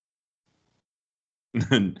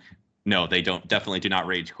No, they don't. Definitely do not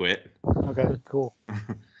rage quit. Okay, cool.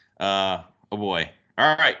 Oh boy.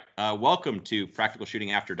 All right. Welcome to Practical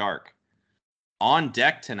Shooting After Dark. On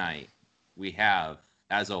deck tonight, we have,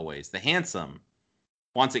 as always, the handsome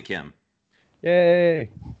Wansit Kim, Yay!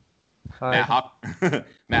 Matt Hi.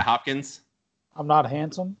 Matt Hopkins. I'm not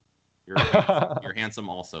handsome. You're handsome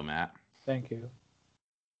also, Matt. Thank you.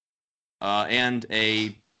 And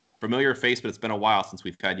a familiar face, but it's been a while since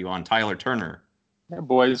we've had you on, Tyler Turner. Hey,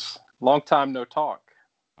 boys. Long time no talk.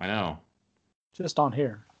 I know. Just on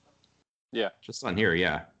here. Yeah. Just on here,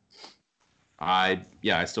 yeah. I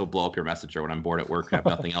still blow up your messenger when I'm bored at work and have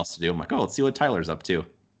nothing else to do. I'm like, let's see what Tyler's up to.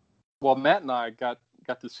 Well, Matt and I got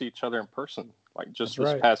to see each other in person, like just That's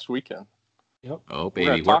this right. past weekend. Yep. Oh,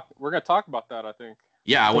 baby. We're gonna talk about that, I think.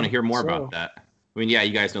 Yeah, I want to hear more So- about that. I mean, yeah,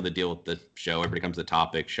 you guys know the deal with the show. Everybody comes to the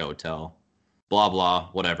topic, show, tell, blah, blah,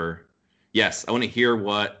 whatever. Yes, I want to hear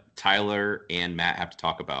what Tyler and Matt have to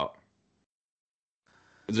talk about.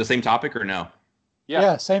 Is it the same topic or no?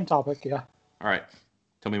 Yeah. Same topic. Yeah. All right.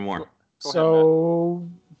 Tell me more. Go So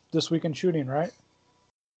this weekend shooting, right?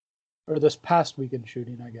 Or this past weekend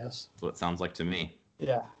shooting, I guess. That's what it sounds like to me.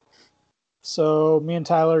 Yeah. So me and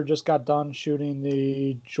Tyler just got done shooting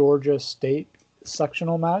the Georgia State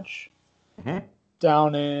sectional match Mhm.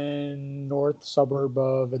 down in north suburb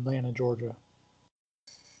of Atlanta, Georgia.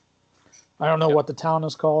 I don't know Yep. what the town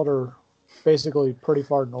is called, or basically pretty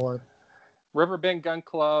far north. Riverbend Gun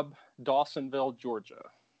Club, Dawsonville, Georgia.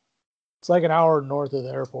 It's like an hour north of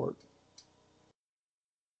the airport.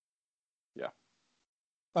 Yeah.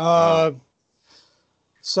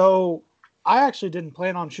 So I actually didn't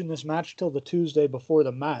plan on shooting this match till the Tuesday before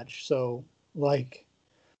the match. So I'm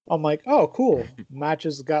like, oh, cool. Match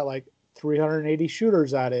has got like 380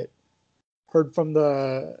 shooters at it. Heard from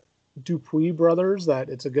the Dupuis brothers that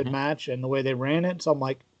it's a good match and the way they ran it. So I'm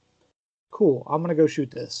like, cool, I'm gonna go shoot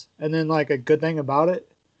this. And then like a good thing about it,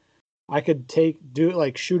 I could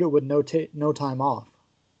shoot it with no time off.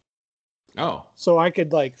 Oh, So I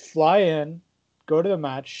could like fly in, go to the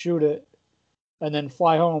match, shoot it, and then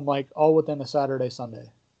fly home like all within a Saturday, Sunday.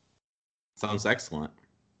 sounds excellent.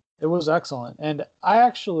 It was excellent. And I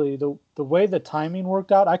actually, the way the timing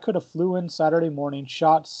worked out, I could have flew in Saturday morning,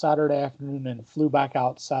 shot Saturday afternoon, and flew back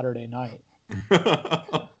out Saturday night.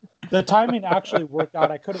 The timing actually worked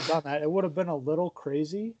out. I could have done that. It would have been a little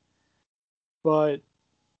crazy, but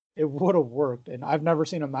it would have worked. And I've never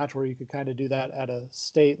seen a match where you could kind of do that at a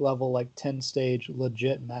state level, like 10 stage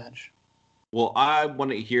legit match. Well, I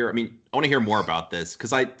want to hear more about this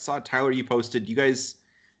because I saw, Tyler, you posted, you guys,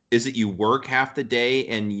 is it you work half the day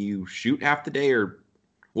and you shoot half the day, or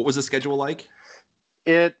what was the schedule like?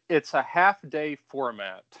 It's a half-day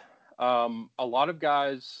format. A lot of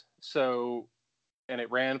guys, and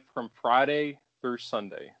it ran from Friday through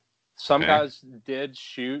Sunday. Some Okay. guys did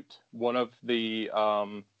shoot one of the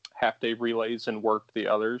half-day relays and worked the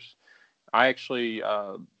others. I actually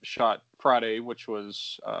shot Friday, which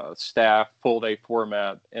was staff, full-day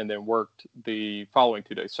format, and then worked the following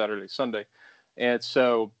 2 days, Saturday, Sunday. And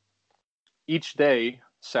so each day,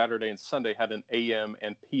 Saturday and Sunday, had an AM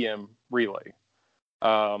and PM relay.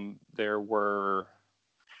 There were,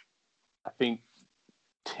 I think,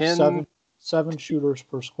 10... Seven shooters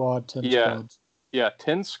per squad, 10 squads. Yeah,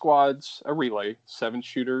 10 squads a relay, 7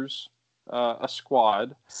 shooters a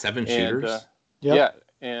squad. 7 shooters? Yep. Yeah,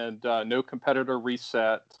 and no competitor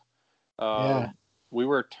reset. Yeah. We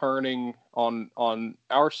were turning on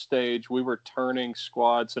our stage. We were turning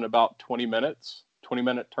squads in about 20 minutes,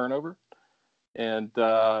 20-minute turnover, and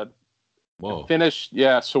Whoa. finished.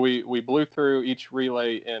 Yeah, so we blew through each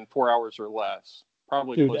relay in 4 hours or less,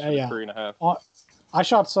 probably Dude, closer yeah. to 3.5. I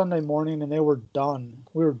shot Sunday morning and they were done.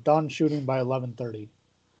 We were done shooting by 11:30.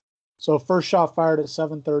 So first shot fired at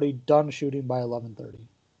 7:30, done shooting by 11:30.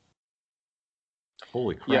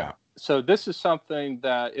 Holy crap. Yeah. So this is something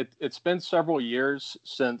that it's been several years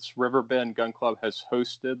since Riverbend Gun Club has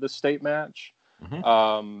hosted the state match.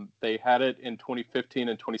 Mhm. They had it in 2015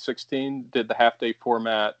 and 2016, did the half-day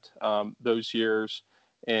format those years.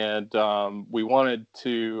 And we wanted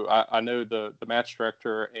to, I know the match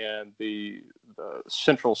director and the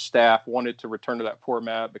central staff wanted to return to that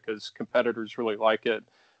format because competitors really like it.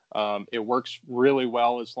 It works really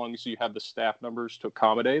well as long as you have the staff numbers to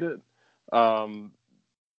accommodate it,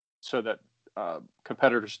 so that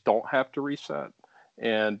competitors don't have to reset.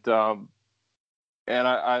 And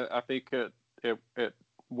I think it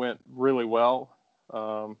went really well.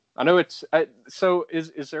 I know so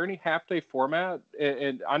is there any half day format?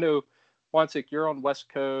 And I know, Wanzik, you're on West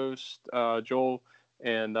Coast, Joel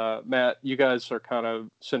and Matt, you guys are kind of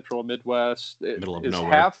central Midwest. Middle of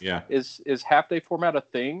nowhere. Yeah. Is half day format a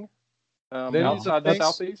thing? outside the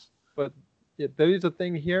Southeast. But there is a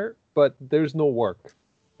thing here, but there's no work.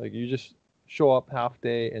 Like you just show up half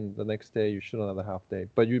day, and the next day you shoot another half day,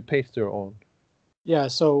 but you pace your own. Yeah,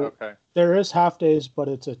 so Okay. there is half days, but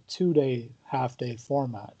it's a 2-day half day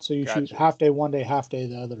format. So you shoot Gotcha. half day one day, half day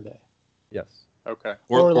the other day. Yes. Okay.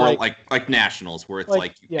 Or like- like nationals, where it's like,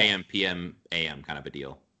 like yeah. AM, PM, AM kind of a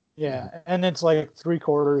deal. Yeah, and it's like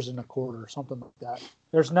 3/4 and a quarter, something like that.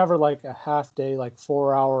 There's never like a half day, like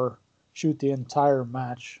 4-hour shoot the entire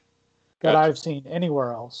match that Gotcha. I've seen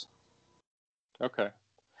anywhere else. Okay.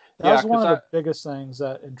 That was 'cause one of the biggest things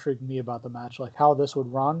that intrigued me about the match, like how this would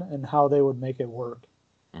run and how they would make it work.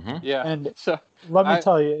 Hmm. Yeah. And So let me I-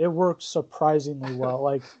 tell you, it worked surprisingly well.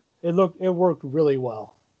 Like it worked really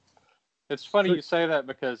well. it's funny you say that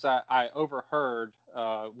because I overheard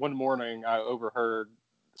one morning. I overheard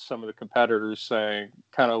some of the competitors saying,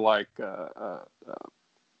 kind of like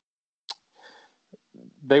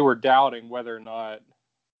they were doubting whether or not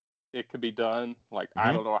it could be done. Like I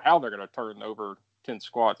Mhm. don't know how they're going to turn over 10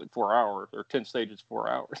 squats in 4 hours or 10 stages 4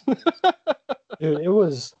 hours. Dude, it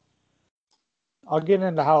was. I'll get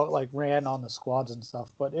into how it like ran on the squads and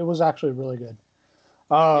stuff, but it was actually really good.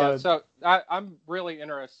 Yeah, so I'm really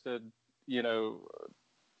interested,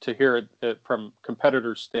 to hear it from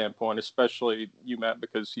competitors' standpoint, especially you, Matt,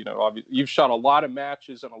 because you've shot a lot of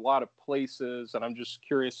matches in a lot of places, and I'm just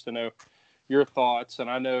curious to know your thoughts. And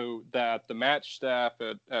I know that the match staff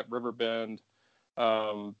at Riverbend,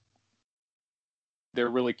 they're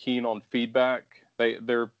really keen on feedback.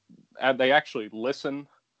 They actually listen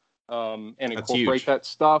and That's incorporate huge. that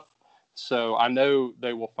stuff. So I know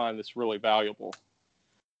they will find this really valuable.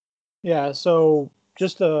 Yeah, so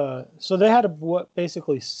so they had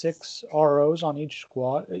basically 6 ROs on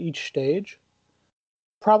each stage,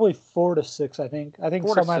 probably 4 to 6. I think 4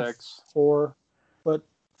 to some had 6. 4, but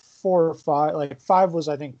 4 or 5. Like 5 was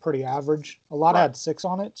I think pretty average. A lot Right. had 6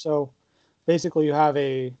 on it. So basically, you have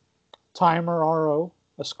a timer RO,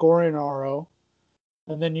 a scoring RO,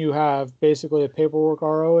 and then you have basically a paperwork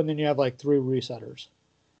RO, and then you have like 3 resetters.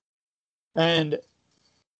 And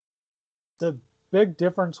the big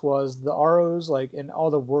difference was the ROs, like, and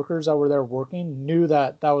all the workers that were there working knew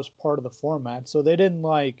that was part of the format. So they didn't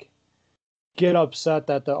like get upset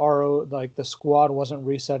that the RO, like the squad wasn't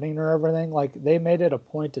resetting or everything. Like they made it a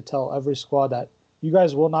point to tell every squad that you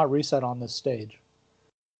guys will not reset on this stage.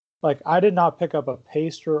 Like I did not pick up a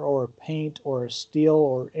paster or a paint or a steel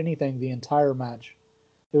or anything the entire match.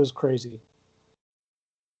 It was crazy.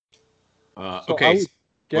 So I Okay, would what,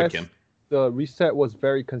 guess Kim? the reset was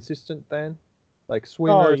very consistent then, like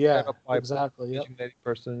swingers, Oh yeah, setup by exactly. Yep. designated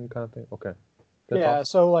person kind of thing. Okay. That's Yeah, awesome.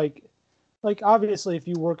 so like obviously if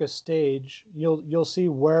you work a stage, you'll see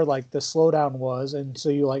where like the slowdown was, and so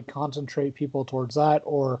you like concentrate people towards that.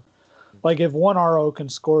 Or like if one RO can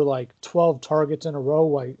score like 12 targets in a row,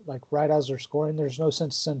 like right as they're scoring, there's no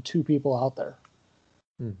sense to send 2 people out there.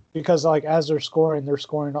 Because like as they're scoring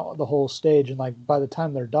the whole stage, and like by the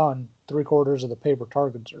time they're done, 3/4 of the paper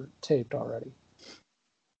targets are taped already.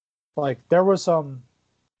 Like there was some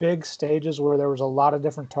big stages where there was a lot of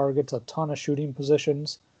different targets, a ton of shooting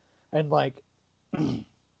positions, and like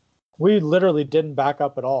we literally didn't back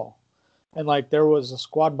up at all. And like there was a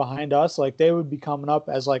squad behind us, like they would be coming up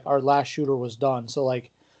as like our last shooter was done. So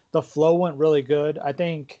like the flow went really good. I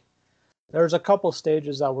think there's a couple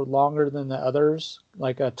stages that were longer than the others,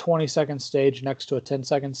 like a 20-second stage next to a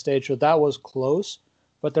 10-second stage. So that was close,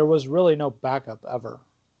 but there was really no backup ever.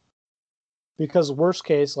 Because worst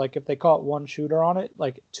case, like if they caught one shooter on it,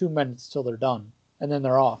 like 2 minutes till they're done, and then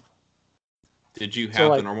they're off. Did you have So, the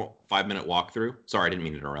like- normal 5-minute walkthrough? Sorry, I didn't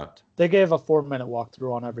mean to interrupt. They gave a 4-minute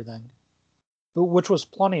walkthrough on everything, which was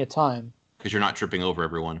plenty of time. Because you're not tripping over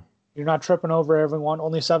everyone. You're not tripping over everyone.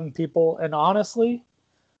 Only 7 people, and honestly,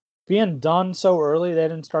 being done so early, they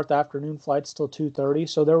didn't start the afternoon flights till 2:30.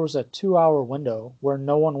 So there was a 2-hour window where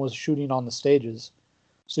no one was shooting on the stages.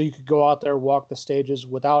 So you could go out there, walk the stages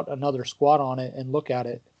without another squad on it, and look at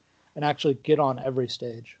it, and actually get on every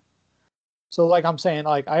stage. So like I'm saying,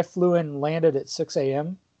 like I flew in and landed at 6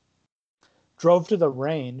 a.m., drove to the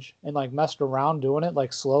range and like messed around doing it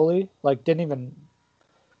like slowly, like didn't even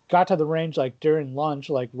got to the range like during lunch,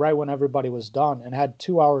 like right when everybody was done, and had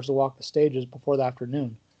 2 hours to walk the stages before the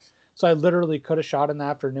afternoon. So I literally could have shot in the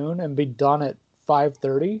afternoon and be done at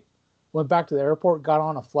 5:30. Went back to the airport, got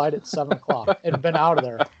on a flight at 7 o'clock, and been out of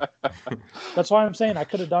there. That's why I'm saying I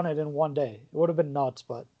could have done it in one day. It would have been nuts,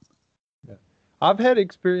 but I've had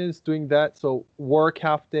experience doing that. So work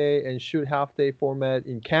half day and shoot half day format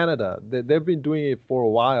in Canada. They've been doing it for a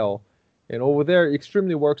while, and over there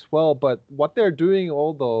extremely works well. But what they're doing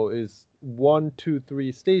although is 1, 2,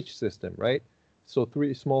 3 stage system, right? So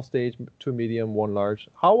 3 small stage, 2 medium, 1 large.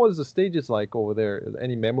 How was the stages like over there?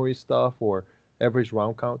 Any memory stuff or average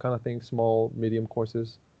round count kind of thing? Small, medium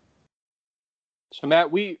courses. So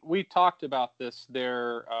Matt, we talked about this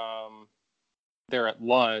there at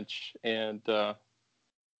lunch, and I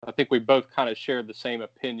think we both kind of shared the same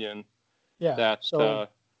opinion. Yeah. That So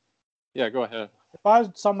yeah, go ahead. if I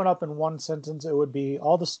would sum it up in one sentence, it would be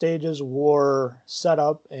all the stages were set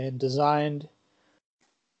up and designed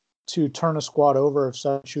to turn a squad over of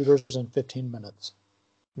 7 shooters in 15 minutes.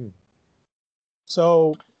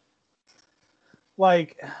 So,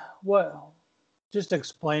 like, just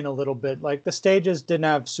explain a little bit. Like, the stages didn't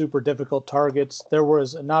have super difficult targets. There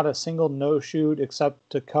was not a single no-shoot except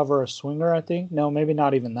to cover a swinger, I think. No, maybe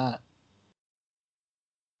not even that.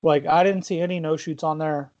 Like, I didn't see any no-shoots on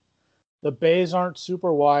there. The bays aren't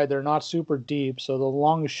super wide. They're not super deep. So the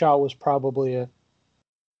longest shot was probably a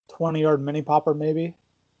 20-yard mini popper, maybe.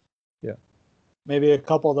 Yeah. Maybe a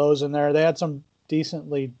couple of those in there. They had some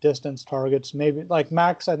decently distanced targets. Maybe like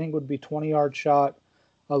max, I think would be 20-yard shot.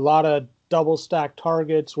 A lot of double stack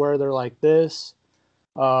targets where they're like this.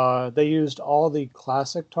 They used all the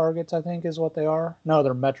classic targets, I think is what they are. No,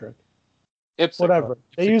 they're metric. IPSC. Whatever.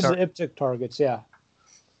 They IPSC used the IPSC targets, yeah.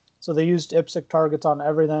 So they used IPSC targets on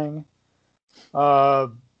everything.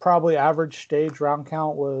 Probably average stage round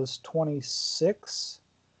count was 26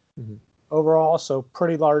 overall, so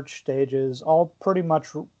pretty large stages, all pretty much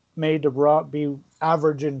made to be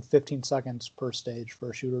average in 15 seconds per stage for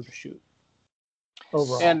a shooter to shoot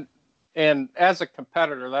overall. And as a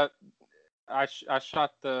competitor, that I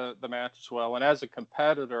shot the match as well, and as a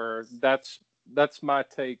competitor, that's my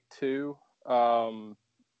take too.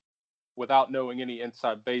 Without knowing any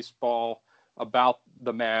inside baseball about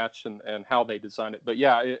the match and how they designed it. But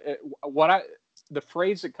yeah, the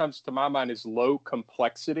phrase that comes to my mind is low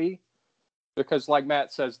complexity, because like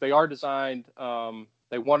Matt says, they are designed,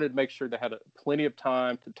 they wanted to make sure they had plenty of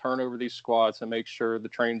time to turn over these squads and make sure the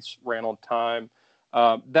trains ran on time.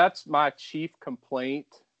 That's my chief complaint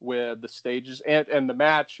with the stages and the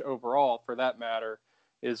match overall, for that matter,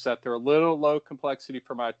 is that they're a little low complexity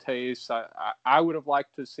for my taste. I would have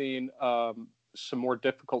liked to have seen some more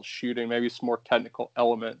difficult shooting, maybe some more technical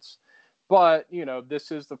elements. But, you know, this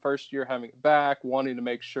is the first year having it back, wanting to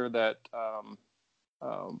make sure that,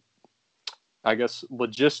 I guess,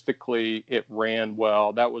 logistically it ran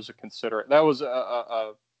well. That was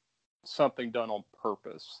a something done on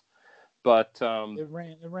purpose. But it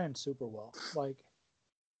ran super well. Like,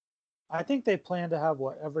 I think they plan to have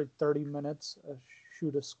every 30 minutes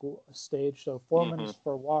shoot a stage. So 4 minutes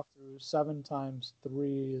for a walkthrough, 7 times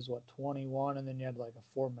 3 is 21, and then you had like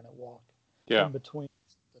a 4-minute walk in between.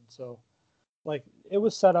 And so, like, it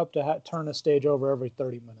was set up to turn a stage over every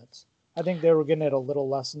 30 minutes. I think they were getting it a little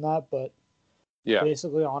less than that, but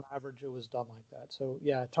basically on average it was done like that. So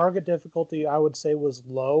yeah, target difficulty I would say was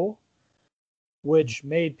low, which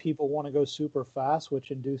made people want to go super fast, which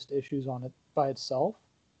induced issues on it by itself.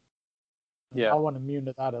 I wasn't immune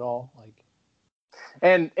to that at all. Like,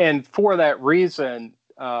 and for that reason,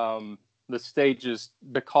 the stages,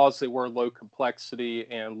 because they were low complexity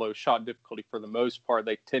and low shot difficulty for the most part,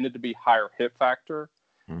 they tended to be higher hit factor.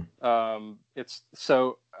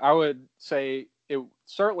 So I would say it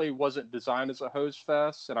certainly wasn't designed as a hose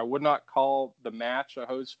fest, and I would not call the match a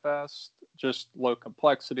hose fest, just low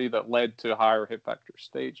complexity that led to higher hit factor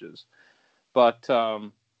stages. But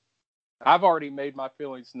I've already made my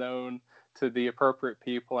feelings known to the appropriate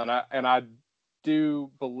people, and I do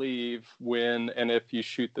believe when and if you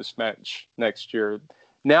shoot this match next year,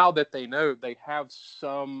 now that they know they have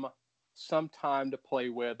some time to play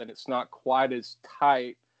with, and it's not quite as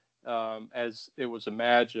tight as it was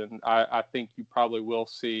imagined, I think you probably will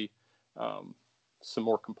see some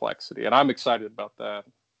more complexity, and I'm excited about that.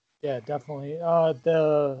 Yeah, definitely.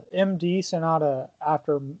 The MD sent out a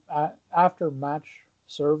after match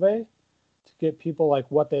survey to get people like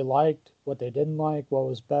what they liked, what they didn't like, what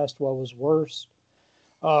was best, what was worst.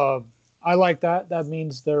 I like that. That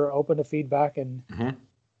means they're open to feedback, and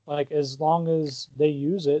like as long as they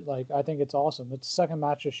use it, like I think it's awesome. It's the second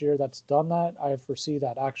match this year that's done that. I foresee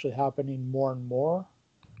that actually happening more and more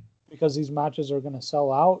because these matches are going to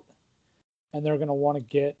sell out, and they're going to want to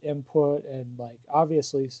get input, and like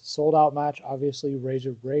obviously sold out match, obviously raise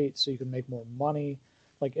your rate so you can make more money.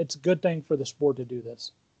 Like it's a good thing for the sport to do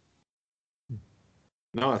this.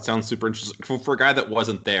 No, that sounds super interesting. For a guy that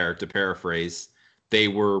wasn't there, to paraphrase, they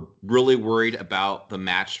were really worried about the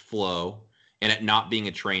match flow and it not being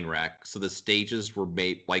a train wreck. So the stages were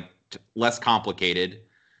made less complicated,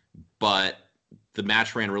 but the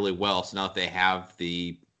match ran really well. So now that they have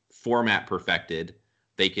the format perfected,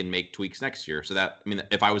 they can make tweaks next year. So that, I mean,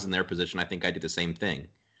 if I was in their position, I think I'd do the same thing.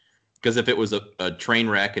 Because if it was a train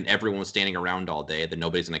wreck and everyone was standing around all day, then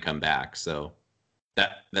nobody's going to come back. So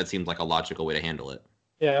that seems like a logical way to handle it.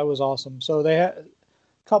 Yeah, it was awesome. So they had a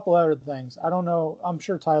couple other things. I don't know. I'm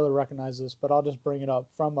sure Tyler recognizes this, but I'll just bring it up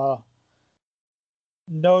from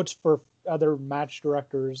notes for other match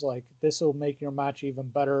directors. Like, this will make your match even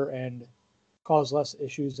better and cause less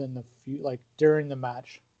issues in the like during the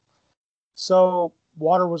match. So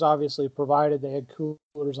water was obviously provided. They had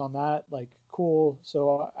coolers on that, like, cool.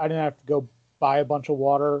 So I didn't have to go buy a bunch of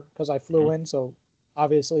water because I flew in. So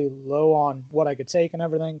obviously low on what I could take and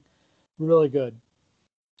everything. Really good.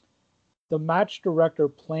 The match director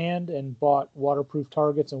planned and bought waterproof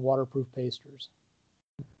targets and waterproof pasters.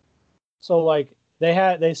 So like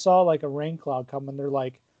they saw like a rain cloud coming. They're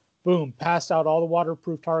like, boom, passed out all the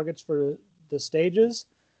waterproof targets for the stages.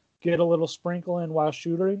 Get a little sprinkle in while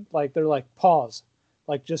shooting. Like, they're like, pause,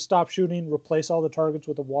 like, just stop shooting, replace all the targets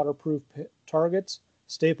with the waterproof targets,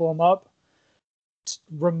 staple them up,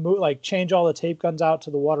 remove, like, change all the tape guns out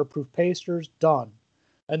to the waterproof pasters, done.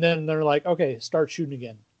 And then they're like, okay, start shooting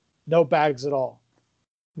again. No bags at all.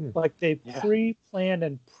 Like, they pre-planned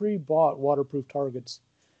and pre-bought waterproof targets,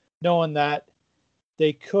 knowing that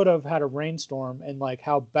they could have had a rainstorm and like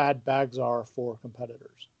how bad bags are for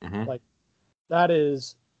competitors. Like, that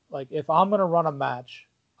is, like, if I'm going to run a match,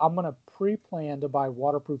 I'm going to pre-plan to buy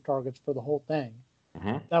waterproof targets for the whole thing.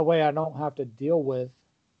 That way I don't have to deal with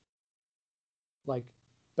like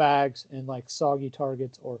bags and like soggy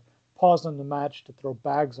targets or pausing the match to throw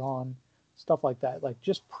bags on, stuff like that. Like,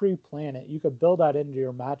 just pre-plan it. You could build that into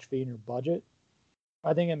your match fee and your budget.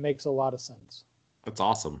 I think it makes a lot of sense. That's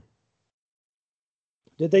awesome.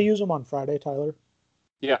 Did they use them on Friday, Tyler?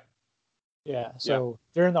 Yeah. Yeah. So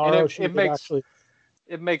during the RO shoot,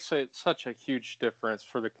 it makes it such a huge difference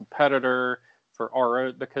for the competitor, for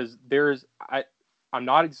RO, because I'm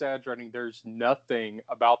not exaggerating. There's nothing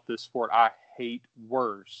about this sport I hate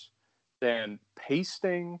worse than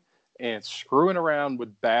pasting and screwing around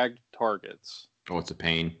with bagged targets. Oh, it's a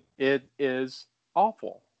pain. It is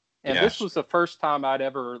awful. And this was the first time I'd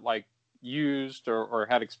ever like used or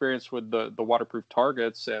had experience with the waterproof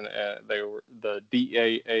targets, and they were the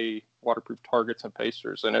DAA waterproof targets and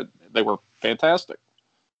pasters, and they were fantastic.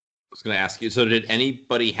 I was going to ask you, so did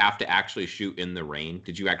anybody have to actually shoot in the rain?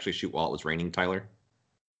 Did you actually shoot while it was raining, Tyler?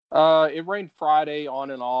 It rained Friday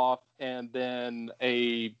on and off, and then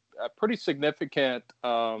a pretty significant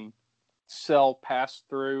cell passed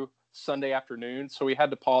through Sunday afternoon, so we had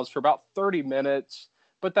to pause for about 30 minutes,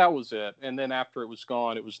 but that was it. And then after it was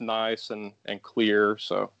gone, it was nice and clear.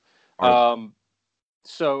 So,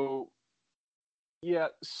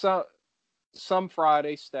 some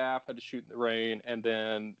Friday staff had to shoot in the rain, and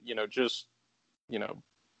then,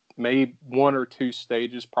 maybe one or two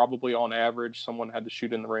stages, probably on average, someone had to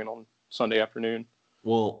shoot in the rain on Sunday afternoon.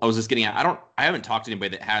 Well, I was just getting at, I haven't talked to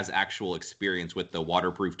anybody that has actual experience with the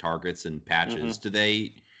waterproof targets and patches.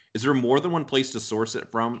 Is there more than one place to source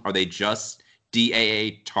it from? Are they just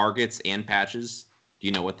DAA targets and patches? Do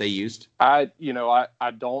you know what they used? I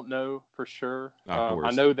don't know for sure. No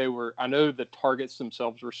I know the targets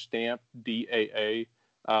themselves were stamped DAA.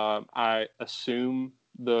 I assume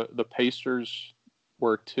the pasters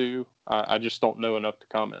were too. I just don't know enough to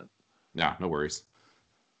comment. Yeah, no worries.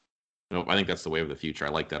 No, I think that's the way of the future. I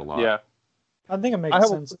like that a lot. Yeah. I think it makes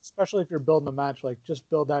sense, especially if you're building a match. Like, just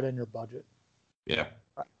build that in your budget. Yeah.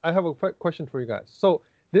 I have a quick question for you guys. So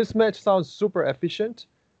this match sounds super efficient.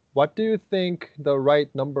 What do you think the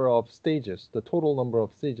right number of stages, the total number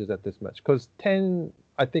of stages at this match? Because 10,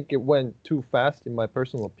 I think it went too fast, in my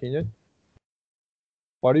personal opinion.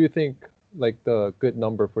 What do you think, like, the good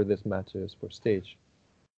number for this match is for stage?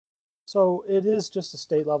 So it is just a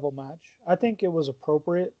state level match. I think it was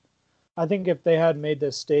appropriate. I think if they had made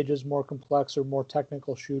the stages more complex or more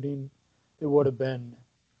technical shooting, it would have been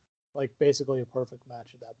like basically a perfect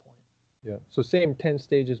match at that point. Yeah. So same 10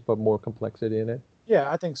 stages, but more complexity in it.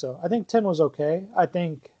 Yeah, I think so. I think 10 was okay. I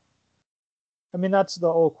mean, that's the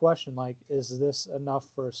old question. Like, is this enough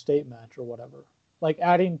for a state match or whatever? Like,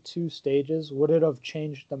 adding 2 stages, would it have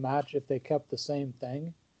changed the match if they kept the same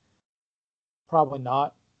thing? Probably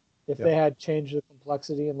not. If they had changed the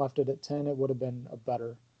complexity and left it at 10, it would have been a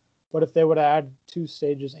better. But if they would have added 2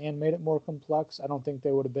 stages and made it more complex, I don't think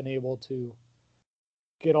they would have been able to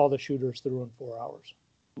get all the shooters through in 4 hours.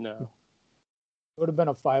 No. It would have been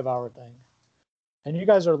a 5-hour thing. And you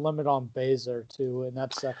guys are limited on bays there too in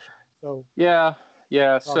that section. So yeah.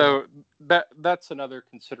 So that's another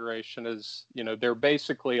consideration is, they're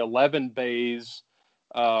basically 11 bays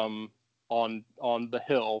on the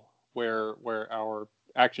hill where our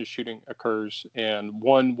active shooting occurs, and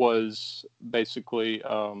one was basically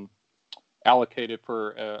allocated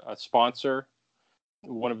for a sponsor,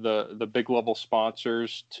 one of the big level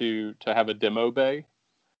sponsors to have a demo bay.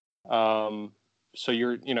 So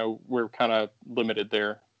we're kind of limited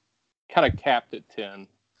there, kind of capped at 10.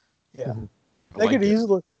 Yeah, Mhm. they could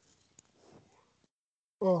easily.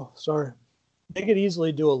 Oh, sorry. They could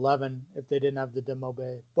easily do 11 if they didn't have the demo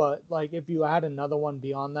bay. But like if you add another one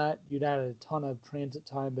beyond that, you'd add a ton of transit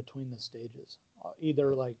time between the stages.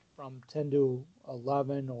 Either like from 10 to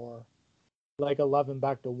 11 or like 11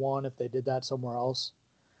 back to 1 if they did that somewhere else.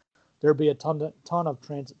 There'd be a ton of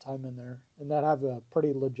transit time in there, and that'd have a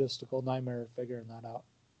pretty logistical nightmare figuring that out.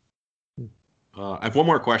 I have one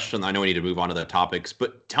more question. I know we need to move on to the topics,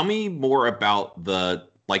 but tell me more about the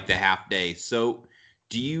half day. So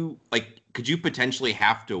do you could you potentially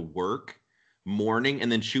have to work morning and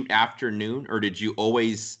then shoot afternoon, or did you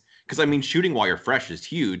always, because I mean shooting while you're fresh is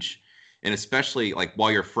huge, and especially like while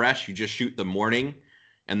you're fresh you just shoot the morning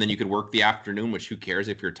and then you could work the afternoon, which who cares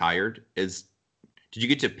if you're tired. Did you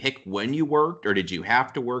get to pick when you worked, or did you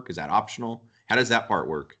have to work? Is that optional? How does that part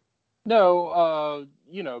work? No,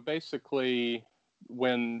 basically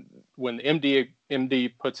when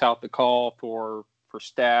MD puts out the call for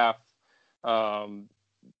staff,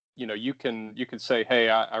 you can say, hey,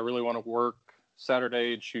 I really want to work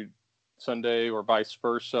Saturday and shoot Sunday, or vice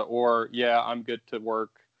versa, or yeah, I'm good to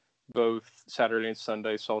work both Saturday and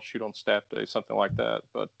Sunday, so I'll shoot on staff day, something like that.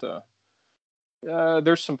 But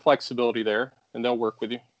there's some flexibility there, and they'll work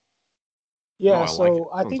with you. Yeah, I like it.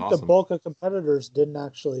 I Sounds think awesome. the bulk of competitors didn't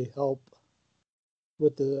actually help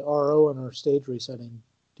with the RO and our stage resetting.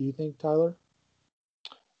 Do you think, Tyler?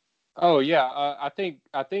 Oh yeah, I think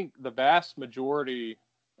the vast majority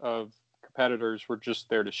of competitors were just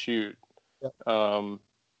there to shoot. Yep.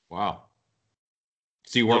 Wow.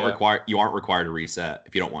 So you weren't Yeah. required. You aren't required to reset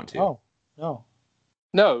if you don't want to. Oh, no.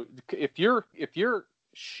 No, if you're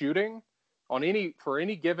shooting on for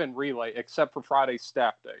any given relay, except for Friday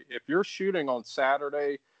staff day, if you're shooting on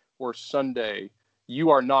Saturday or Sunday, you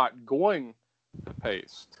are not going to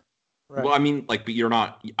paste. Right. Well, I mean, but you're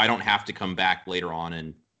not. I don't have to come back later on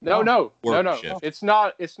and No. shift. It's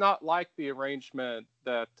not like the arrangement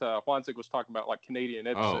that Juanzig was talking about, like Canadian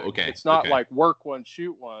IPSC. Oh, okay. It's not Okay. like work one,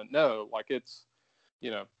 shoot one. No, like it's,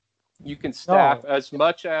 you can staff as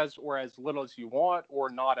much as or as little as you want, or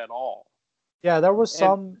not at all. Yeah, there was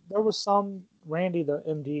some Randy, the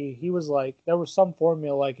MD, he was like, there was some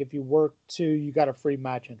formula, like if you work 2, you got a free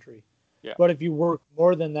match entry. Yeah. But if you work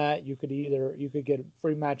more than that, you could get a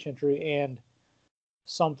free match entry and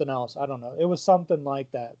something else. I don't know. It was something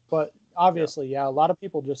like that. But obviously, yeah, a lot of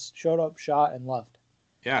people just showed up, shot, and left.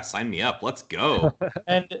 Yeah, sign me up. Let's go.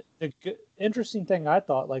 And the interesting thing I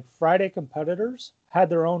thought, like Friday competitors had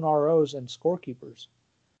their own ROs and scorekeepers.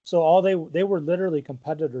 So they were literally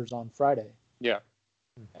competitors on Friday. Yeah.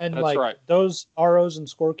 And That's like right. those ROs and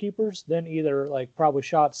scorekeepers then either like probably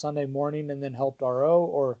shot Sunday morning and then helped RO,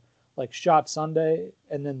 or like shot Sunday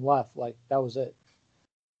and then left. Like that was it.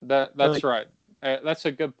 That's right. That's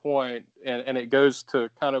a good point, and it goes to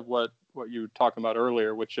kind of what you were talking about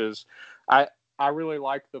earlier, which is I really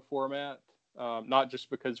like the format, not just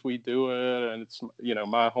because we do it and it's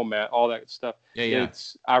my home mat, all that stuff. Yeah.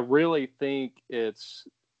 I really think it's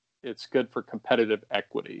good for competitive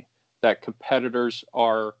equity, that competitors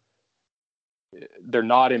they're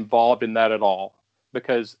not involved in that at all.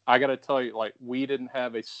 Because I got to tell you, like, we didn't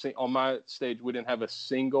have on my stage, we didn't have a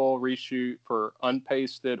single reshoot for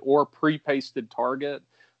unpasted or pre-pasted target.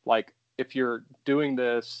 Like, if you're doing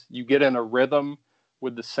this, you get in a rhythm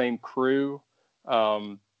with the same crew.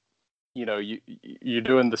 You're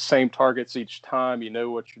doing the same targets each time. You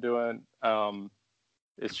know what you're doing.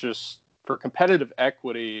 It's just for competitive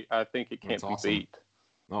equity. I think it can't That's be awesome. beat.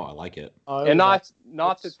 Oh, I like it. And not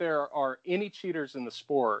that there are any cheaters in the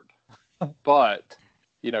sport, but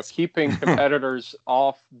keeping competitors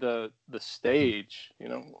off the stage,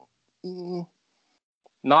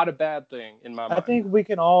 not a bad thing in my mind. I think we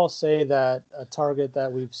can all say that a target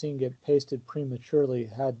that we've seen get pasted prematurely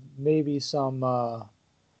had maybe some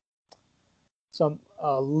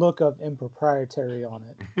look of impropriety on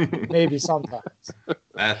it. Maybe sometimes.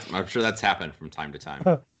 I'm sure that's happened from time to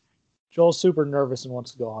time. Joel's super nervous and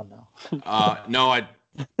wants to go on now. No,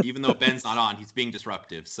 even though Ben's not on, he's being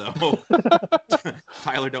disruptive. So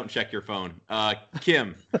Tyler, don't check your phone.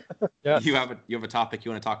 Kim, Yes. you have a topic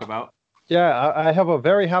you want to talk about? Yeah, I have a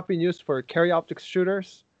very happy news for carry optics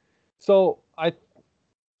shooters. So I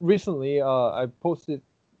recently I posted,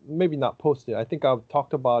 maybe not posted, I think I've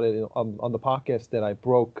talked about it on the podcast, that I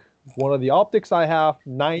broke one of the optics I have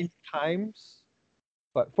 9 times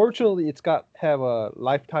But fortunately, it's got have a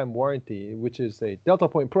lifetime warranty, which is a Delta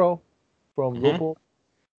Point Pro from Leupold.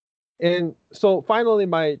 And so finally,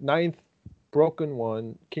 my 9th broken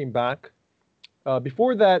one came back.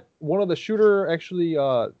 Before that, one of the shooter actually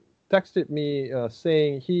texted me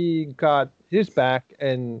saying he got his back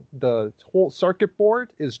and the whole circuit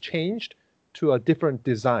board is changed to a different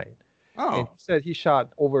design. And he said he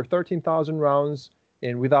shot over 13,000 rounds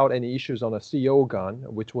and without any issues on a CO gun,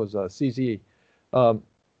 which was a CZ.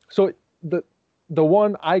 So the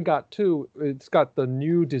one I got too, it's got the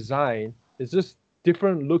new design. It's just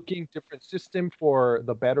different looking, different system for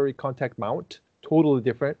the battery contact mount, totally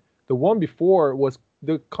different. The one before was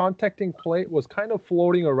the contacting plate was kind of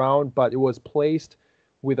floating around, but it was placed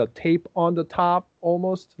with a tape on the top,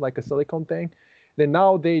 almost like a silicone thing. Then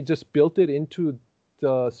now they just built it into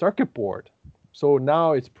the circuit board. So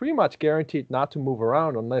now it's pretty much guaranteed not to move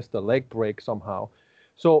around unless the leg breaks somehow.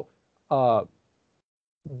 So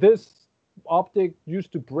this optic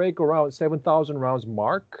used to break around 7,000 rounds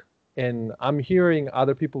mark. And I'm hearing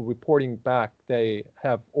other people reporting back they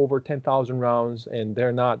have over 10,000 rounds and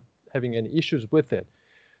they're not having any issues with it.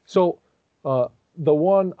 So the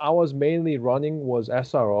one I was mainly running was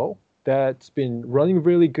SRO. That's been running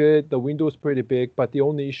really good. The window is pretty big, but the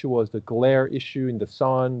only issue was the glare issue in the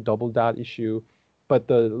sun, double dot issue. But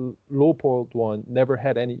the Leupold one never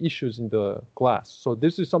had any issues in the glass. So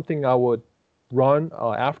this is something I would run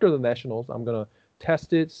after the Nationals. I'm going to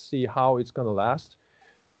test it, see how it's going to last.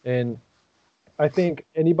 And I think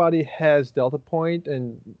anybody has Delta Point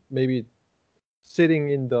and maybe sitting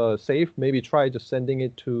in the safe, maybe try just sending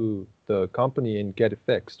it to the company and get it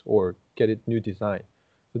fixed or get it new design.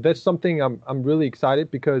 So that's something I'm really excited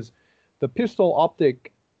because the pistol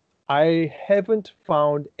optic, I haven't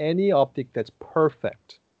found any optic that's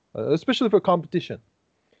perfect, especially for competition.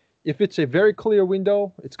 If it's a very clear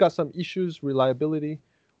window, it's got some issues, reliability,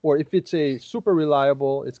 or if it's a super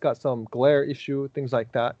reliable, it's got some glare issue, things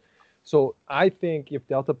like that. So I think if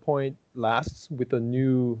Delta Point lasts with a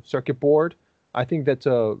new circuit board, I think that's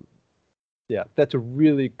a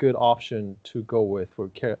really good option to go with for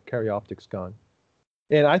carry optics gun.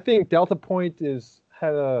 And I think Delta Point has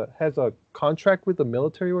a contract with the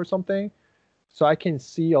military or something. So I can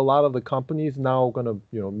see a lot of the companies now gonna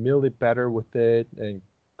mill it better with it and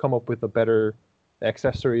come up with a better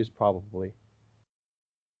accessories probably.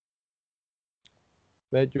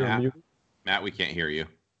 Matt, you're muted. Matt, we can't hear you.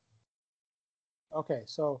 Okay,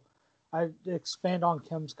 so I expand on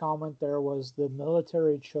Kim's comment. There was the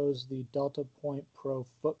military chose the Delta Point Pro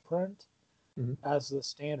footprint as the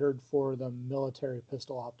standard for the military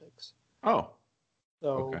pistol optics. Oh. So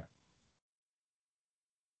okay.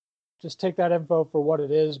 Just take that info for what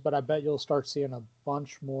it is, but I bet you'll start seeing a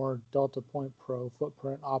bunch more Delta Point Pro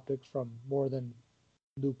footprint optics from more than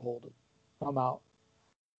Leupold come out.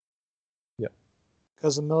 Yeah.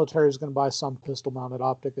 Because the military is going to buy some pistol mounted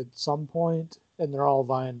optic at some point, and they're all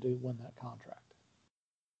vying to win that contract.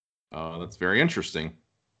 Oh, that's very interesting.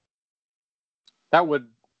 That would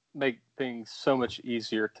make things so much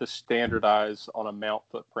easier to standardize on a mount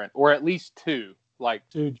footprint, or at least two. Like,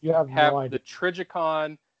 dude, you have no idea. The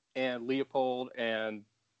Trijicon and Leupold and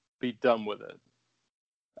be done with it.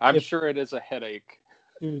 I'm sure it is a headache.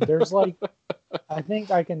 Dude, there's like,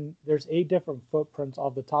 there's 8 different footprints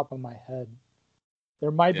off the top of my head.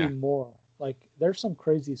 There might be more. Like, there's some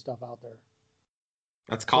crazy stuff out there.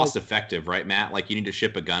 That's cost effective, right, Matt? Like, you need to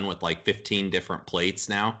ship a gun with like 15 different plates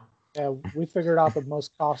now. Yeah, we figured out the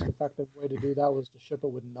most cost effective way to do that was to ship it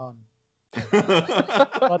with none.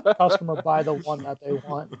 Let the customer buy the one that they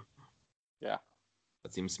want. Yeah.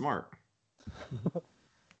 That seems smart.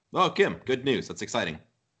 Oh, Kim, good news. That's exciting.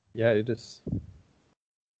 Yeah, it is.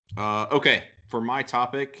 Okay, for my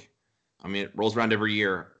topic, I mean, it rolls around every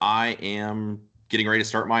year. I am getting ready to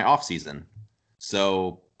start my off season.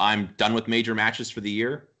 So I'm done with major matches for the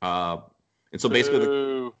year. And so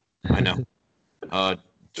basically, I know.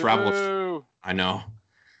 Travel. I know.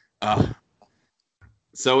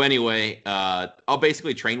 So anyway, I'll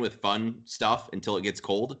basically train with fun stuff until it gets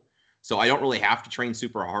cold. So I don't really have to train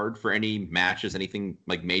super hard for any matches, anything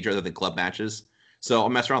like major other than club matches. So I'll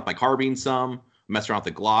mess around with my carbine some, mess around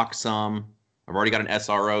with the Glock some. I've already got an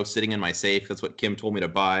SRO sitting in my safe. That's what Kim told me to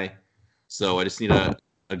buy. So I just need a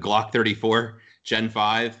Glock 34 Gen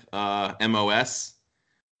 5 MOS.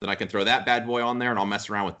 Then I can throw that bad boy on there and I'll mess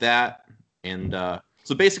around with that. And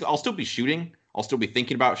so basically I'll still be shooting. I'll still be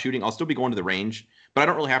thinking about shooting. I'll still be going to the range. But I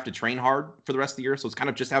don't really have to train hard for the rest of the year. So it's kind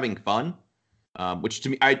of just having fun. Which to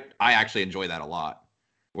me, I actually enjoy that a lot.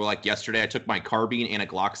 Where like yesterday, I took my carbine and a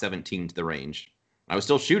Glock 17 to the range. I was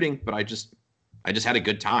still shooting, but I just had a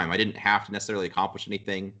good time. I didn't have to necessarily accomplish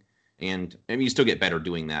anything, And I mean, you still get better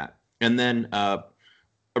doing that. And then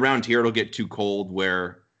around here, it'll get too cold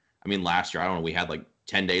where, I mean, last year, I don't know, we had like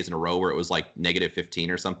 10 days in a row where it was like negative 15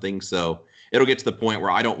 or something. So it'll get to the point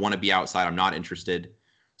where I don't want to be outside. I'm not interested.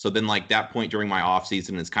 So then like that point during my off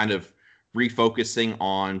season is kind of refocusing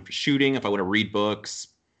on shooting. If I want to read books,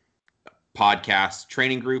 podcasts,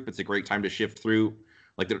 training group, it's a great time to shift through,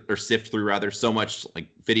 like, or sift through rather, so much like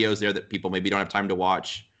videos there that people maybe don't have time to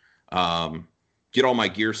watch. Get all my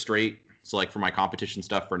gear straight. So like for my competition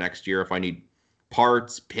stuff for next year, if I need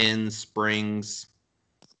parts, pins, springs,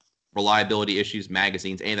 reliability issues,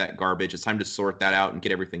 magazines, any of that garbage, it's time to sort that out and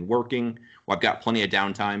get everything working. Well, I've got plenty of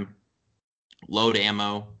downtime, load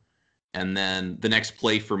ammo. And then the next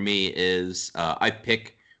play for me is I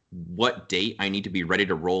pick what date I need to be ready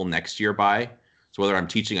to roll next year by. So whether I'm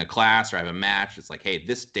teaching a class or I have a match, it's like, hey,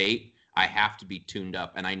 this date I have to be tuned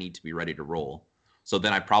up and I need to be ready to roll. So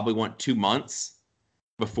then I probably want 2 months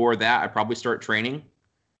before that. I probably start training.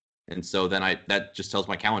 And so then that just tells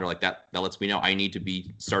my calendar like that lets me know I need to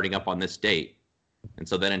be starting up on this date. And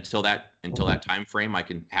so then until that time frame, I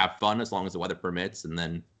can have fun as long as the weather permits, and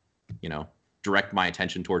then, direct my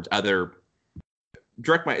attention towards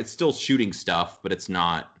it's still shooting stuff, but it's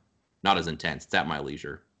not as intense. It's at my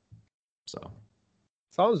leisure. So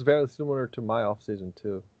sounds very similar to my off season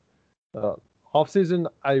too. Off season,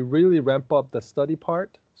 I really ramp up the study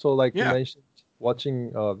part. So like you mentioned,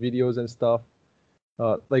 watching videos and stuff.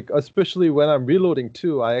 Like especially when I'm reloading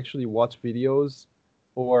too, I actually watch videos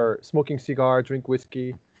or smoking cigar, drink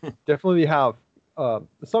whiskey. Definitely have.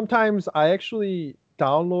 Sometimes I actually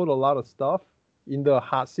download a lot of stuff in the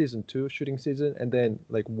hot season too, shooting season, and then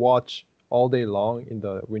like watch all day long in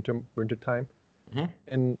the winter time. Mm-hmm.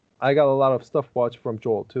 And I got a lot of stuff watched from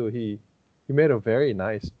Joel too. He made a very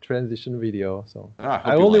nice transition video. So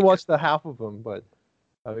I only watched the half of them, but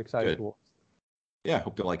I'm excited to watch. Yeah,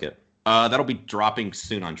 hope you like it. That'll be dropping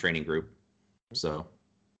soon on Training Group. So,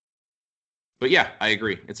 but yeah, I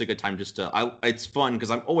agree. It's a good time just to. It's fun because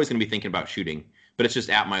I'm always going to be thinking about shooting, but it's just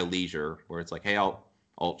at my leisure where it's like, hey, I'll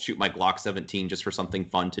shoot my Glock 17 just for something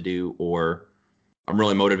fun to do, or I'm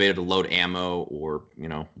really motivated to load ammo, or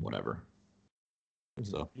whatever.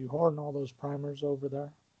 So you hoarding all those primers over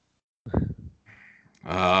there?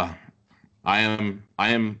 I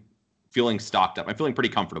am feeling stocked up. I'm feeling pretty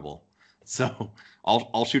comfortable. So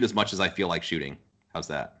I'll shoot as much as I feel like shooting. How's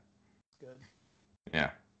that? Good.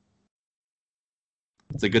 Yeah.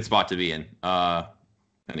 It's a good spot to be in.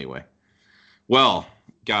 Anyway. Well,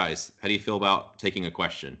 guys, how do you feel about taking a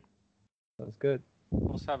question? That's good.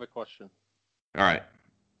 Let's have a question. All right.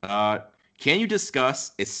 Can you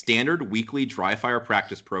discuss a standard weekly dry fire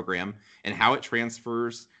practice program and how it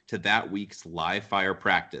transfers to that week's live fire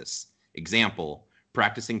practice? Example,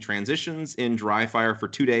 practicing transitions in dry fire for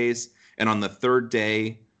 2 days, and on the third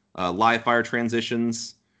day, live fire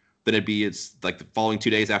transitions. Then it's like the following 2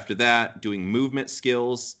 days after that, doing movement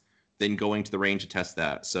skills, then going to the range to test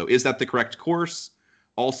that. So is that the correct course?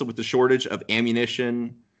 Also, with the shortage of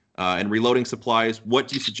ammunition and reloading supplies, what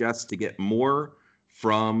do you suggest to get more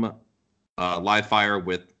from live fire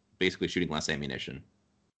with basically shooting less ammunition?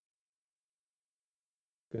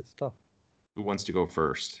 Good stuff. Who wants to go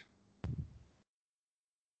first?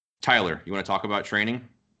 Tyler, you want to talk about training?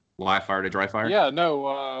 Live fire to dry fire? Yeah,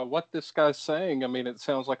 no, what this guy's saying, I mean, it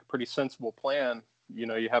sounds like a pretty sensible plan.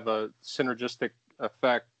 You have a synergistic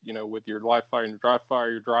effect, with your live fire and your dry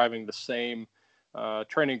fire. You're driving the same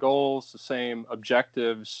training goals, the same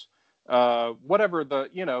objectives, whatever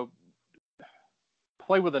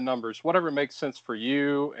play with the numbers, whatever makes sense for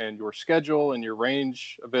you and your schedule and your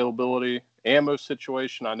range availability, ammo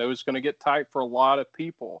situation. I know it's going to get tight for a lot of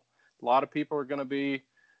people. A lot of people are going to be,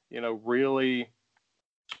 really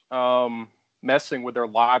messing with their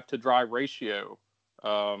live to dry ratio.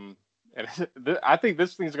 And I think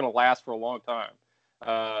this thing's going to last for a long time.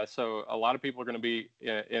 So a lot of people are going to be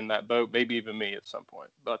in that boat, maybe even me at some point.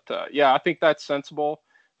 But I think that's sensible.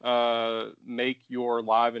 Make your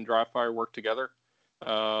live and dry fire work together.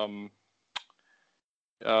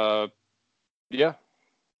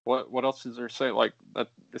 What else is there to say? Like that,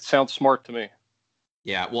 it sounds smart to me.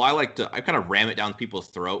 Yeah, well, I kind of ram it down people's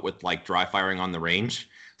throat with like dry firing on the range.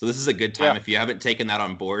 So this is a good time. If you haven't taken that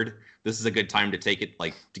on board, this is a good time to take it,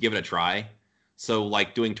 like to give it a try. So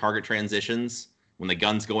like doing target transitions when the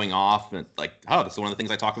gun's going off, and that's one of the things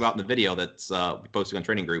I talk about in the video that's posted on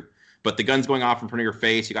Training Group. But the gun's going off in front of your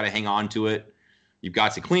face, you got to hang on to it. You've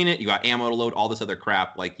got to clean it. You got ammo to load, all this other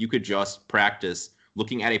crap. Like you could just practice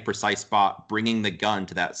looking at a precise spot, bringing the gun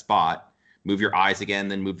to that spot, move your eyes again,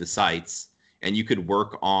 then move the sights. And you could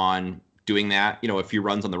work on doing that, a few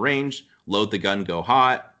runs on the range, load the gun, go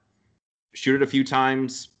hot, shoot it a few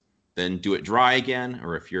times, then do it dry again.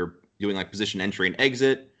 Or if you're doing like position entry and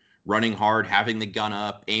exit, running hard, having the gun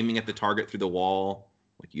up, aiming at the target through the wall,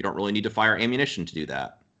 like you don't really need to fire ammunition to do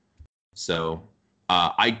that. So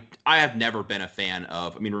I have never been a fan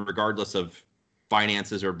of, I mean, regardless of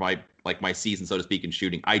finances or my season, so to speak, in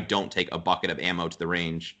shooting, I don't take a bucket of ammo to the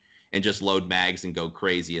range and just load mags and go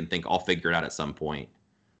crazy and think I'll figure it out at some point.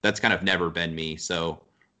 That's kind of never been me. So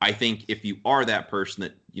I think if you are that person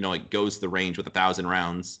that, like goes to the range with 1,000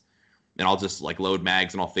 rounds and I'll just like load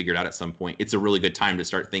mags and I'll figure it out at some point, it's a really good time to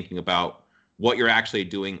start thinking about what you're actually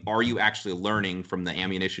doing. Are you actually learning from the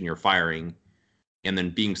ammunition you're firing? And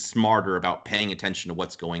then being smarter about paying attention to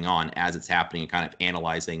what's going on as it's happening and kind of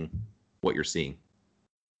analyzing what you're seeing.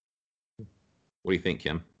 What do you think,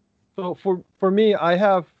 Kim? So for me, I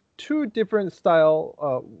have two different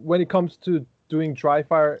style when it comes to doing dry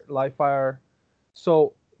fire, live fire.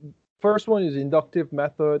 So first one is inductive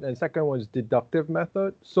method and second one is deductive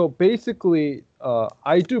method. So basically,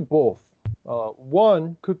 I do both.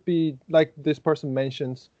 One could be like this person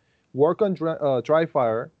mentions, work on dry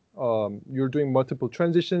fire. You're doing multiple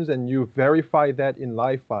transitions and you verify that in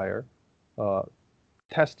live fire,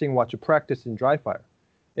 testing what you practice in dry fire.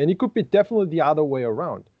 And it could be definitely the other way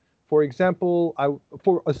around. For example,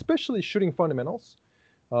 for especially shooting fundamentals,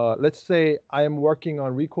 let's say I am working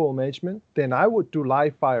on recoil management, then I would do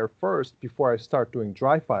live fire first before I start doing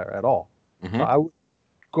dry fire at all. Mm-hmm. So I would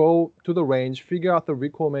go to the range, figure out the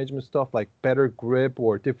recoil management stuff like better grip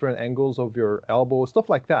or different angles of your elbow, stuff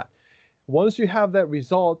like that. Once you have that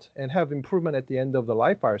result and have improvement at the end of the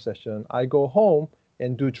live fire session, I go home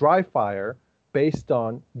and do dry fire based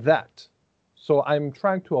on that. So I'm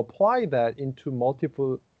trying to apply that into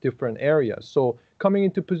multiple different areas. So coming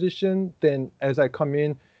into position, then as I come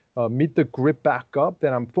in, meet the grip back up,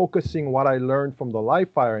 then I'm focusing what I learned from the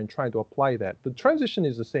live fire and trying to apply that. The transition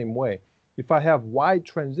is the same way. If I have wide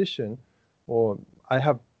transition or I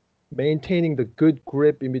have maintaining the good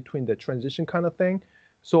grip in between the transition kind of thing,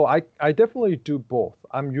 so I definitely do both.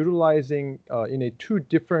 I'm utilizing in a two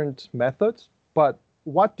different methods, but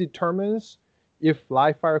what determines if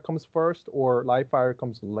live fire comes first or live fire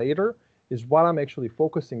comes later is what I'm actually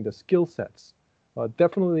focusing the skill sets.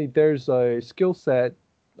 Definitely there's a skill set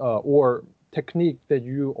or technique that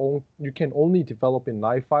you can only develop in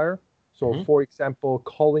live fire. So for example,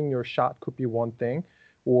 calling your shot could be one thing,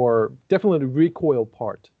 or definitely the recoil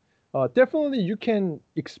part. Definitely you can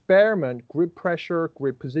experiment grip pressure,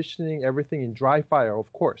 grip positioning, everything in dry fire,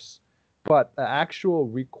 of course. But the actual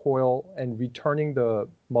recoil and returning the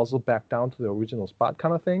muzzle back down to the original spot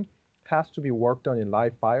kind of thing has to be worked on in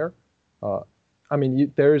live fire. I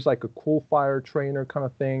mean, there's like a cool fire trainer kind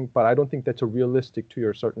of thing, but I don't think that's a realistic to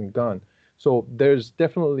your certain gun. So there's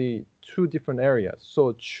definitely two different areas.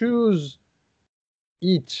 So choose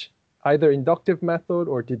each, either inductive method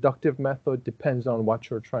or deductive method, depends on what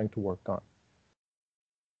you're trying to work on.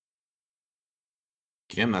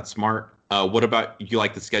 Kim, that's smart. What about you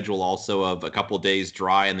like the schedule also of a couple of days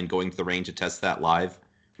dry and then going to the range to test that live?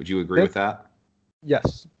 Would you agree with that?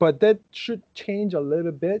 Yes, but that should change a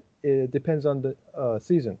little bit. It depends on the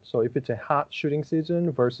season. So if it's a hot shooting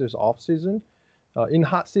season versus off season, in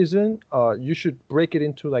hot season, you should break it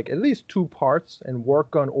into like at least two parts and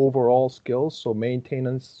work on overall skills. So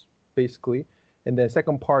maintenance basically. And then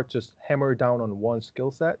second part, just hammer down on one skill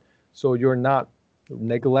set. So you're not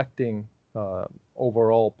neglecting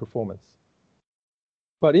overall performance.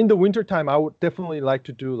 But in the wintertime, I would definitely like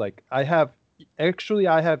to do like, I have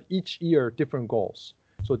each year different goals.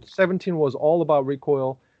 So 17 was all about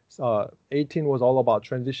recoil, 18 was all about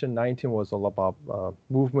transition, 19 was all about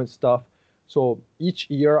movement stuff. So each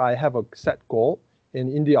year I have a set goal,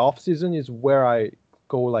 and in the off season is where I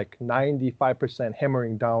go like 95%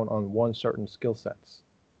 hammering down on one certain skill sets.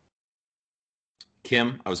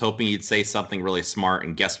 Kim, I was hoping you'd say something really smart,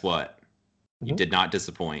 and guess what? You did not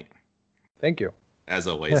disappoint. Thank you. As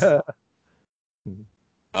always.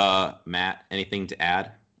 Matt, anything to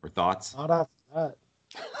add or thoughts? Not after that.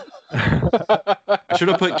 I should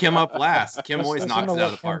have put Kim up last. Kim always Listen knocks to it out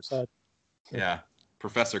of what the park. Kim said. Yeah,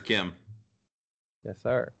 Professor Kim. Yes,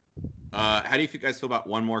 sir. How do you guys feel about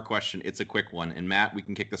one more question? It's a quick one. And Matt, we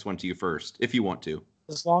can kick this one to you first, if you want to.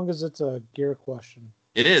 As long as it's a gear question.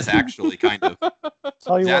 It is actually kind of.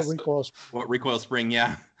 Tell you That's what recoil spring. What recoil spring?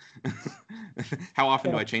 Yeah. How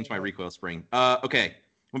often do I change my recoil spring? Okay.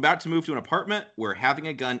 I'm about to move to an apartment where having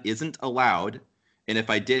a gun isn't allowed, and if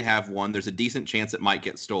I did have one, there's a decent chance it might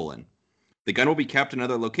get stolen. The gun will be kept in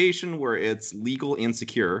another location where it's legal and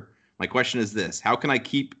secure. My question is this: how can I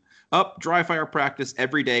keep up dry fire practice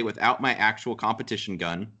every day without my actual competition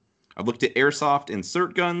gun? I've looked at airsoft and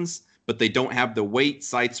cert guns, but they don't have the weight,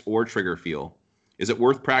 sights, or trigger feel. Is it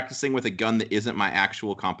worth practicing with a gun that isn't my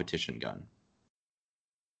actual competition gun?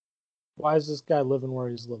 Why is this guy living where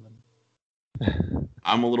he's living?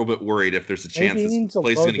 I'm a little bit worried if there's a chance Maybe he this needs to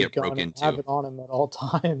place is load going to the get gun broke and have into. it on him at all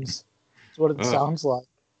times. That's what it Ugh. sounds like.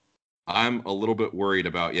 I'm a little bit worried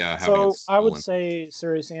about, having So it I would stolen. say,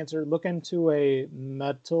 serious answer, look into a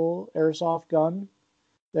metal airsoft gun.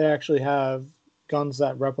 They actually have guns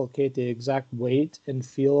that replicate the exact weight and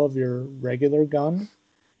feel of your regular gun.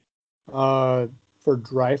 For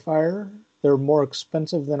dry fire, they're more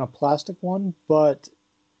expensive than a plastic one, but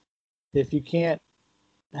if you can't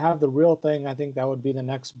have the real thing, I think that would be the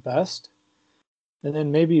next best. And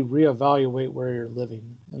then maybe reevaluate where you're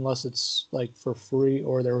living, unless it's like for free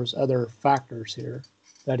or there was other factors here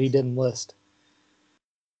that he didn't list.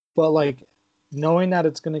 But like knowing that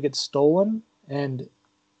it's going to get stolen and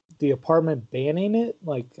the apartment banning it,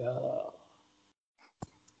 like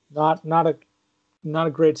not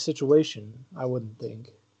a great situation, I wouldn't think.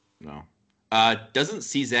 No. Doesn't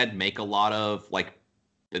CZ make a lot of, like,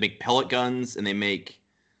 they make pellet guns and they make,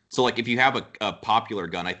 so like if you have a popular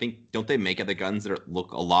gun, I think, don't they make other guns that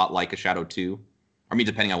look a lot like a Shadow 2? I mean,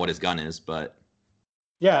 depending on what his gun is, but.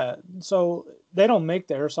 Yeah, so they don't make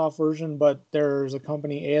the airsoft version, but there's a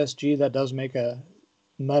company, ASG, that does make a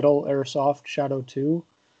metal airsoft Shadow 2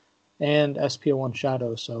 and SP01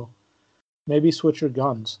 Shadow, so maybe switch your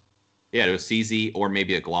guns. Yeah, to a CZ or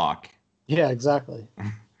maybe a Glock. Yeah, exactly.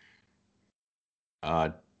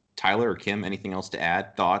 Tyler or Kim, anything else to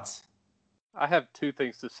add? Thoughts? I have two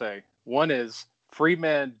things to say. One is free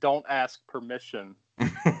men don't ask permission.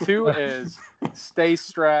 Two is stay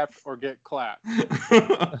strapped or get clapped.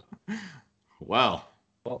 Well,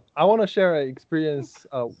 I want to share an experience,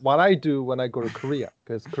 what I do when I go to Korea,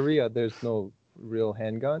 because Korea, there's no real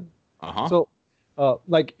handgun. So,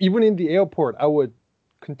 like, even in the airport, I would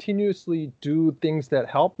continuously do things that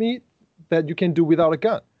help me that you can do without a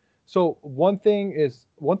gun. So one thing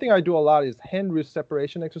I do a lot is hand wrist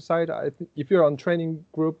separation exercise. If you're on training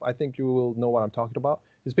group, I think you will know what I'm talking about.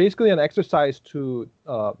 It's basically an exercise to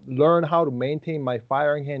learn how to maintain my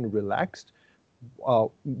firing hand relaxed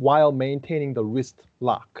while maintaining the wrist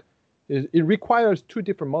lock. It requires two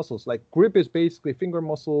different muscles. Like grip is basically finger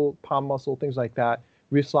muscle, palm muscle, things like that.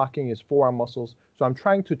 Wrist locking is forearm muscles. So I'm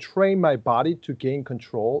trying to train my body to gain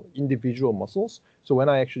control, individual muscles. So when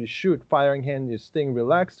I actually shoot, firing hand is staying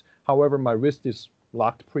relaxed. However, my wrist is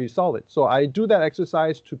locked pretty solid. So I do that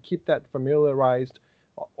exercise to keep that familiarized,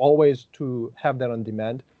 always to have that on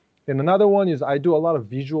demand. And another one is I do a lot of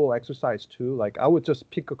visual exercise too. Like I would just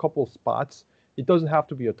pick a couple spots. It doesn't have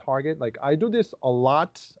to be a target. Like I do this a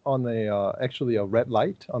lot on actually a red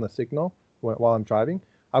light on a signal while I'm driving.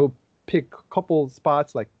 I would pick a couple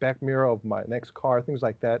spots like back mirror of my next car, things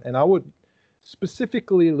like that. And I would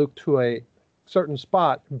specifically look to a certain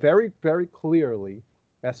spot very, very clearly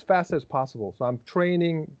as fast as possible. So I'm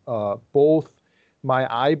training both my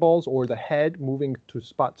eyeballs or the head moving to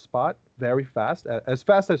spot very fast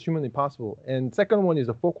as humanly possible. And second one is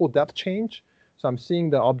a focal depth change. So I'm seeing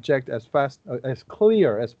the object as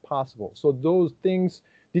clear as possible. So those things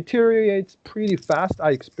deteriorates pretty fast.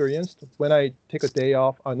 I experienced when I take a day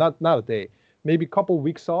off, not a day, maybe a couple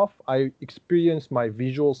weeks off, I experienced my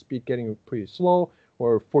visual speed getting pretty slow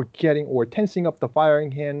or forgetting or tensing up the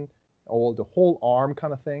firing hand or the whole arm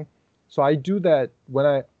kind of thing. So I do that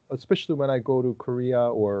especially when I go to Korea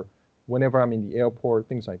or whenever I'm in the airport,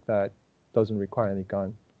 things like that. Doesn't require any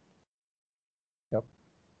gun. Yep.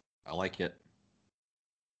 I like it.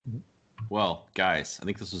 Well, guys, I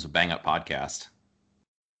think this was a bang-up podcast.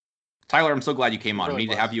 Tyler, I'm so glad you came on. We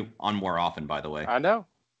need to have you on more often, by the way. I know.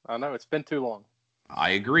 It's been too long.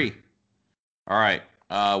 I agree. All right.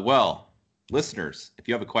 Well, listeners, if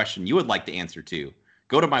you have a question you would like to answer to,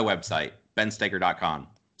 go to my website, bensteger.com.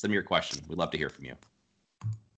 Send me your question. We'd love to hear from you.